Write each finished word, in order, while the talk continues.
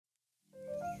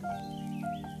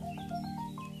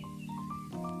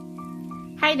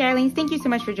Hi darlings, thank you so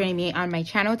much for joining me on my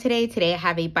channel today. Today I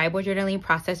have a Bible journaling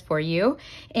process for you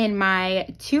in my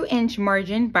 2-inch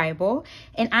margin Bible,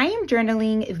 and I am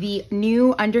journaling the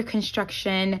new under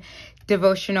construction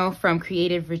devotional from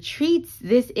Creative Retreats.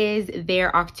 This is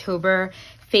their October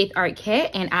Faith Art Kit,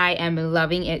 and I am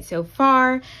loving it so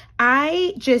far.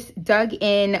 I just dug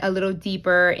in a little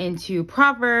deeper into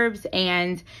Proverbs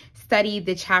and studied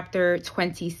the chapter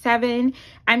 27.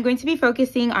 I'm going to be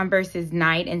focusing on verses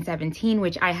 9 and 17,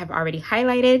 which I have already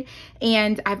highlighted.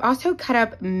 And I've also cut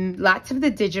up lots of the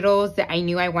digitals that I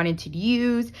knew I wanted to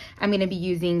use. I'm going to be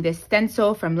using this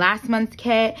stencil from last month's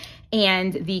kit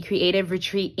and the Creative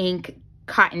Retreat ink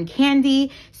cotton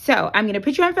candy. So I'm going to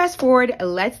put you on fast forward.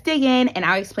 Let's dig in and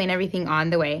I'll explain everything on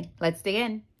the way. Let's dig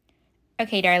in.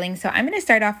 Okay, darling. So I'm going to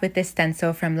start off with this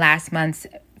stencil from last month's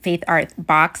Faith Art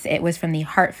box. It was from the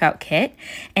Heartfelt kit,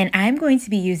 and I'm going to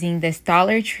be using this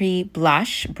Dollar Tree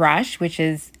blush brush,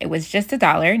 it was just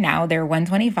 $1. Now they're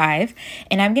 $1.25,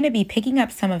 and I'm going to be picking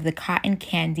up some of the cotton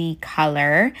candy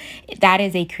color. That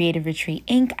is a Creative Retreat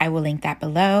ink. I will link that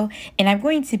below, and I'm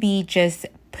going to be just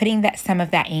putting some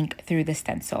of that ink through the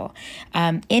stencil.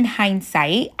 In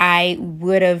hindsight, I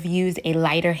would have used a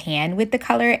lighter hand with the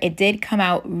color. It did come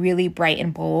out really bright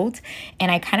and bold, and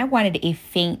I kind of wanted a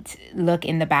faint look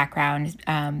in the background,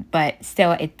 but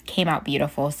still it came out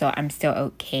beautiful, so I'm still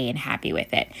okay and happy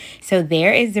with it. So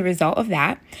there is the result of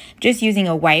that. Just using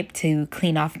a wipe to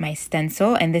clean off my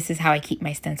stencil, and this is how I keep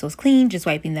my stencils clean, just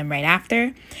wiping them right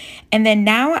after. And then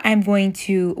now I'm going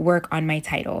to work on my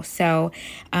title. So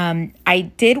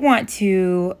I did want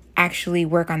to actually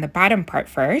work on the bottom part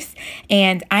first,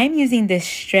 and I'm using this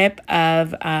strip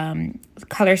of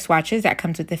color swatches that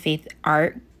comes with the Faith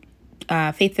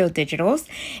Filled Digitals.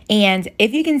 And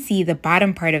if you can see the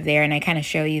bottom part of there, and I kind of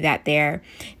show you that there,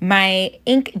 my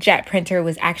inkjet printer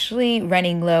was actually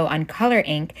running low on color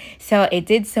ink, so it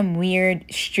did some weird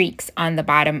streaks on the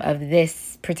bottom of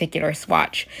this particular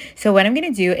swatch. So what I'm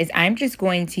going to do is I'm just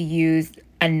going to use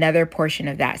another portion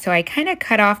of that. So I kind of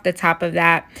cut off the top of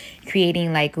that,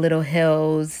 creating like little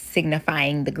hills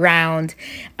signifying the ground,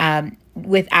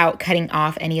 without cutting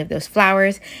off any of those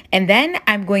flowers. And then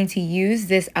I'm going to use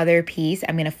this other piece.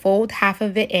 I'm going to fold half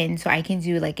of it in so I can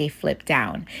do like a flip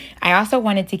down. I also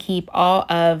wanted to keep all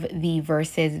of the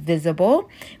verses visible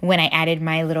when I added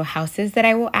my little houses that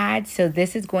I will add. So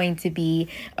this is going to be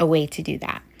a way to do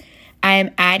that.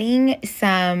 I'm adding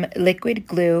some liquid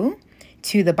glue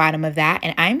to the bottom of that,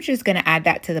 and I'm just going to add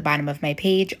that to the bottom of my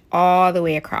page all the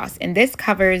way across, and this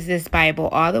covers this Bible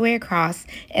all the way across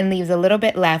and leaves a little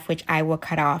bit left, which I will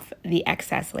cut off the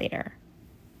excess later.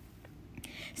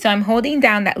 So I'm holding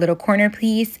down that little corner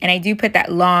piece, and I do put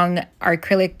that long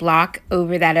acrylic block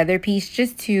over that other piece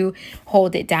just to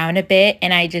hold it down a bit,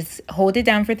 and I just hold it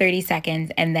down for 30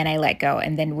 seconds and then I let go,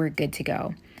 and then we're good to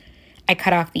go. I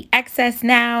cut off the excess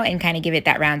now and kind of give it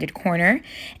that rounded corner.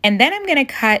 And then I'm going to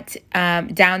cut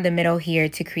down the middle here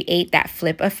to create that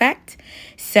flip effect.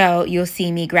 So you'll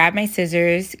see me grab my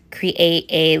scissors, create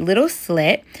a little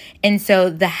slit. And so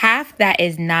the half that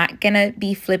is not going to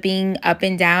be flipping up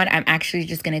and down, I'm actually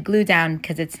just going to glue down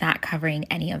because it's not covering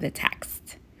any of the text.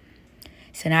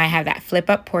 So now I have that flip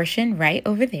up portion right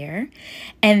over there.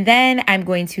 And then I'm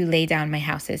going to lay down my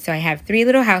houses. So I have 3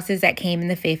 little houses that came in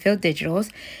the Faith Filled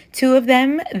Digitals. 2 of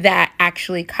them that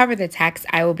actually cover the text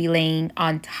I will be laying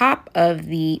on top of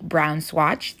the brown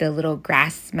swatch, the little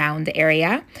grass mound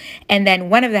area. And then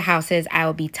one of the houses I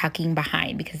will be tucking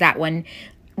behind because that one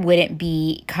wouldn't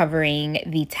be covering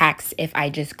the text if I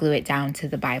just glue it down to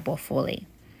the Bible fully.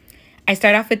 I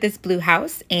start off with this blue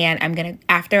house, and I'm going to,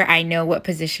 after I know what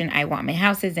position I want my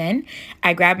houses in,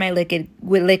 I grab my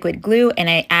liquid glue and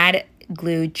I add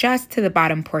glue just to the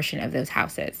bottom portion of those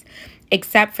houses.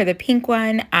 Except for the pink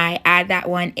one, I add that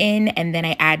one in and then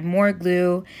I add more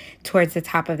glue towards the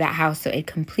top of that house so it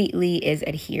completely is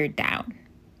adhered down.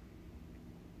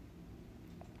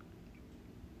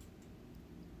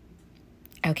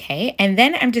 Okay, and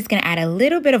then I'm just going to add a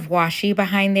little bit of washi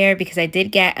behind there because I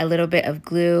did get a little bit of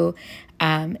glue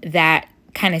that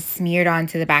kind of smeared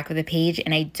onto the back of the page,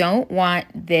 and I don't want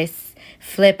this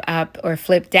flip up or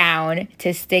flip down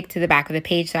to stick to the back of the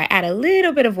page, so I add a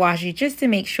little bit of washi just to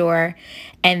make sure,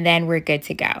 and then we're good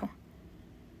to go.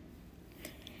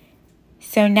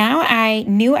 So now I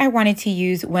knew I wanted to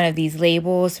use one of these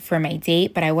labels for my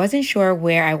date, but I wasn't sure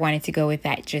where I wanted to go with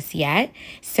that just yet.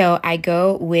 So I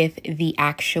go with the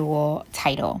actual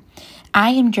title.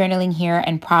 I am journaling here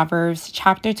in Proverbs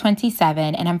chapter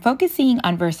 27, and I'm focusing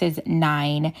on verses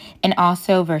 9 and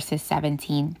also verses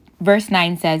 17. Verse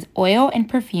 9 says, "Oil and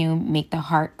perfume make the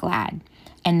heart glad,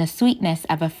 and the sweetness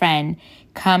of a friend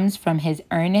comes from his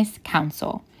earnest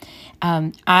counsel.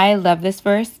 I love this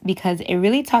verse because it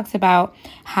really talks about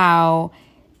how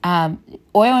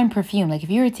oil and perfume, like if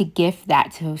you were to gift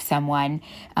that to someone,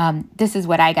 this is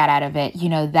what I got out of it. You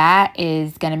know, that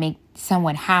is going to make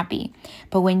someone happy.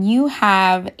 But when you're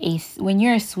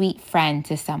a sweet friend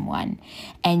to someone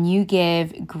and you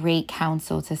give great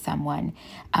counsel to someone,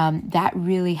 that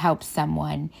really helps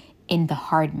someone in the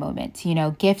hard moments. You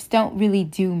know, gifts don't really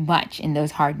do much in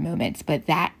those hard moments, but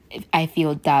that I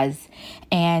feel does.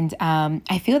 And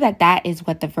I feel that is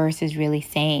what the verse is really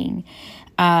saying.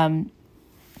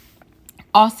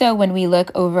 Also, when we look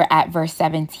over at verse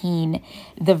 17,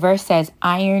 the verse says,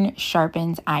 iron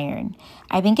sharpens iron.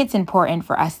 I think it's important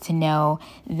for us to know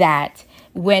that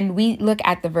when we look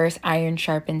at the verse, iron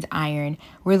sharpens iron,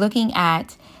 we're looking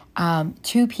at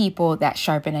two people that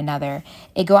sharpen another.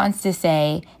 It goes on to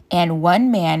say, and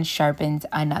one man sharpens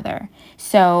another.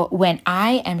 So when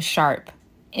I am sharp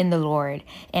in the Lord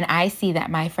and I see that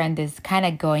my friend is kind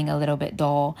of going a little bit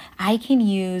dull, I can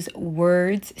use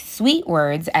words, sweet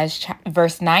words, as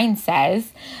verse 9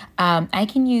 says. I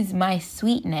can use my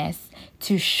sweetness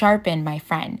to sharpen my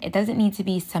friend. It doesn't need to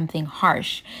be something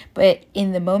harsh, but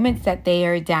in the moments that they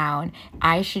are down,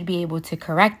 I should be able to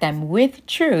correct them with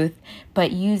truth,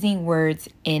 but using words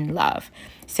in love.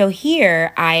 So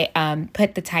here I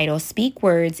put the title, Speak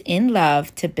Words in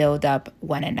Love to Build Up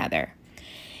One Another.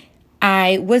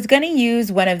 I was going to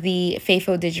use one of the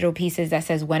Faithful digital pieces that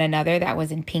says one another, that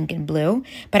was in pink and blue,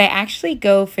 but I actually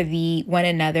go for the one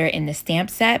another in the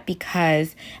stamp set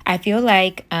because I feel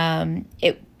like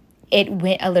it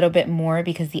went a little bit more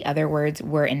because the other words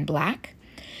were in black.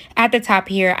 At the top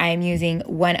here, I am using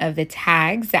one of the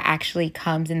tags that actually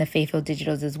comes in the Faithful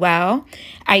Digitals as well.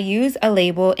 I use a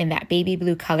label in that baby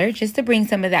blue color just to bring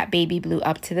some of that baby blue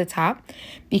up to the top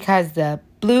because the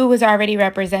blue was already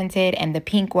represented and the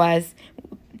pink was,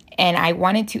 and I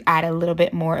wanted to add a little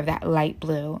bit more of that light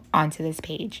blue onto this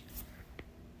page.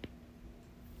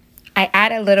 I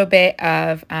add a little bit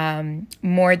of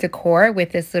more decor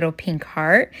with this little pink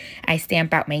heart. I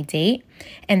stamp out my date.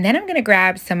 And then I'm going to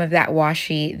grab some of that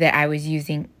washi that I was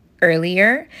using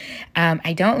earlier.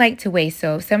 I don't like to waste,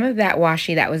 so some of that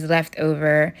washi that was left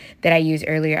over that I used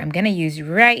earlier, I'm going to use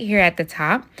right here at the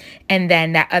top. And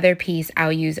then that other piece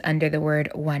I'll use under the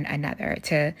word one another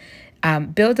to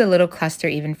build a little cluster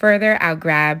even further. I'll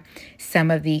grab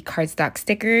some of the cardstock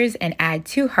stickers and add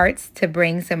 2 hearts to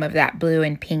bring some of that blue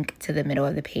and pink to the middle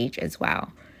of the page as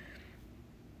well.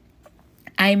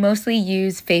 I mostly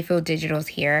use Faithful Digitals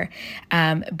here,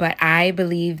 but I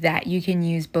believe that you can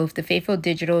use both the Faithful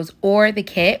Digitals or the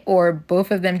kit or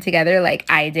both of them together like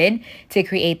I did to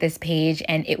create this page,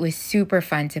 and it was super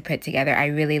fun to put together. I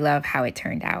really love how it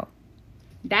turned out.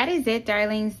 That is it,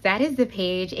 darlings. That is the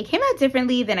page. It came out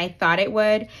differently than I thought it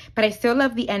would, but I still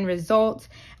love the end result.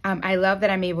 I love that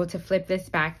I'm able to flip this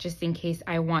back just in case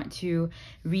I want to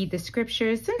read the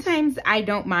scriptures. Sometimes I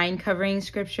don't mind covering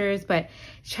scriptures, but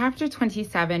chapter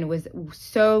 27 was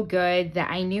so good that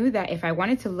I knew that if I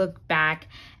wanted to look back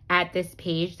at this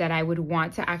page, that I would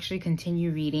want to actually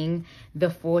continue reading the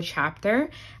full chapter.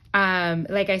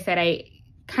 Like I said, I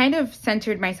kind of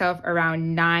centered myself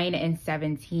around 9 and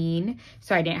 17,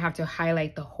 so I didn't have to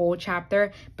highlight the whole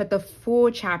chapter, but the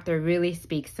full chapter really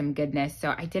speaks some goodness.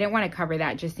 So I didn't want to cover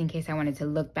that just in case I wanted to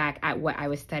look back at what I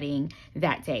was studying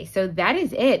that day. So that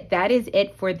is it. That is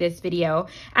it for this video.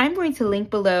 I'm going to link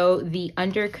below the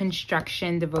Under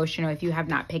Construction devotional if you have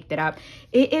not picked it up.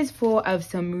 It is full of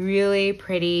some really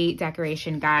pretty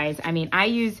decoration, guys. I mean, I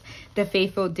use the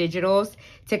Faithful Digitals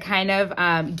to kind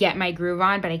of get my groove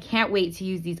on, but I can't wait to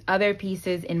use these other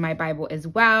pieces in my Bible as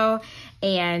well.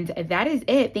 And that is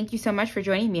it. Thank you so much for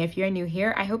joining me. If you're new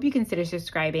here, I hope you consider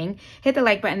subscribing. Hit the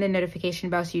like button, the notification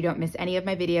bell so you don't miss any of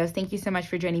my videos. Thank you so much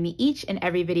for joining me each and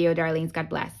every video, darlings. God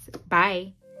bless.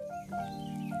 Bye.